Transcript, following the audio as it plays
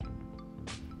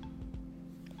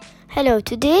Hello,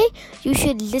 today you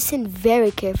should listen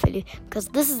very carefully because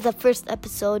this is the first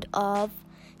episode of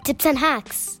Tips and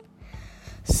Hacks.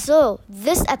 So,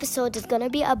 this episode is going to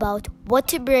be about what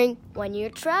to bring when you're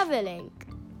traveling.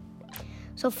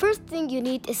 So, first thing you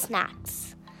need is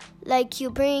snacks. Like you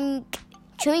bring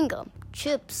chewing gum,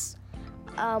 chips.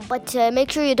 But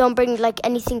make sure you don't bring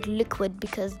anything liquid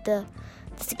because the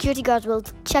security guards will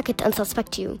check it and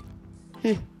suspect you.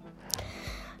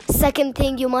 Second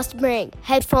thing you must bring,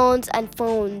 headphones and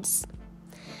phones.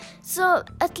 So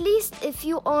at least if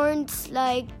you aren't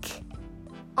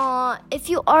if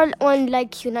you are on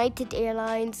United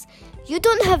Airlines, you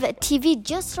don't have a TV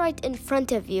just right in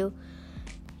front of you.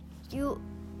 You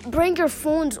bring your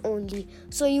phones only.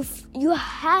 So you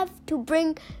have to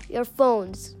bring your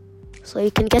phones so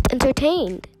you can get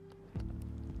entertained.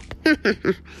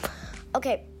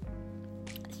 Okay.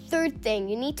 Third thing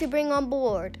you need to bring on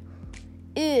board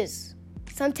is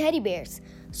some teddy bears.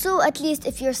 So at least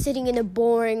if you're sitting in a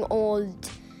boring old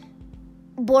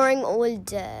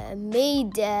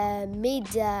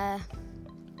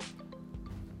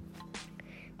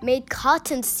made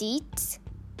cotton seat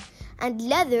and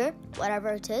leather, whatever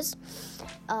it is,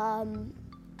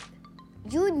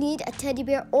 you need a teddy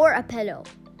bear or a pillow.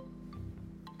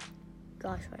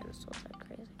 Gosh, why am I so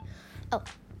crazy? Oh,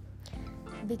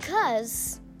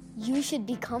 because you should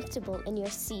be comfortable in your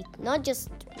seat, not just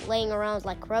laying around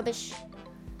like rubbish.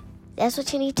 That's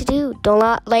what you need to do.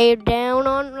 Don't lay down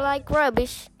on like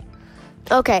rubbish.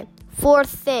 Okay, number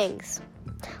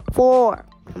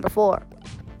four.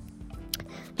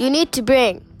 You need to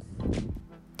bring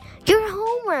your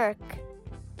homework.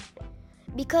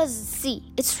 Because, see,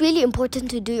 it's really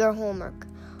important to do your homework.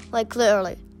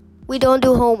 Literally, we don't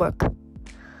do homework.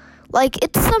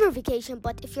 It's summer vacation,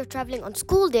 but if you're traveling on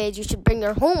school days, you should bring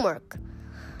your homework.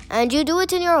 And you do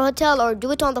it in your hotel or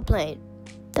do it on the plane.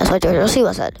 That's what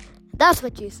Joshua said. That's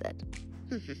what you said.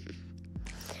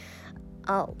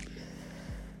 Oh.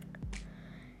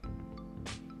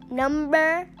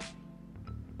 Number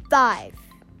 5.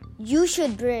 You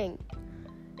should bring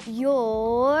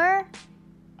your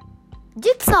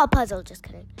jigsaw puzzle. Just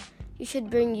kidding. You should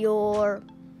bring your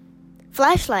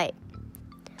flashlight.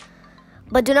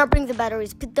 But do not bring the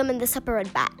batteries. Put them in the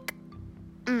separate bag.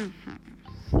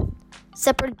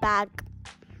 Separate bag.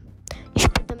 You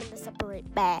should put them in the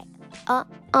separate bag.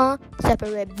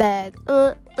 Separate bag.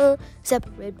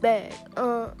 Separate bag. I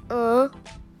don't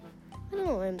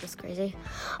know why I'm just crazy.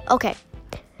 Okay.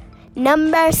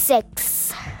 Number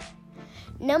 6.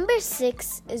 Number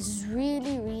 6 is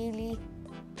really, really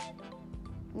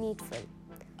needful.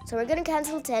 So we're going to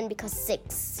cancel 10 because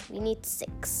 6. We need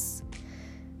 6.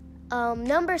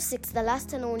 Number 6, the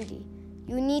last and only.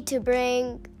 You need to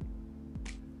bring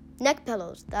neck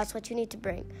pillows. That's what you need to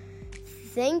bring.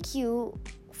 Thank you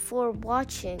for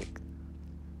watching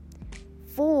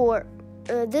for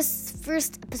this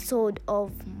first episode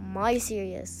of my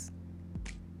series,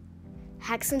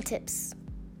 Hacks and Tips.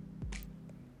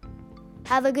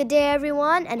 Have a good day,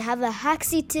 everyone, and have a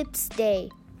Hacksy Tips day.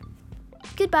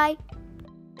 Goodbye.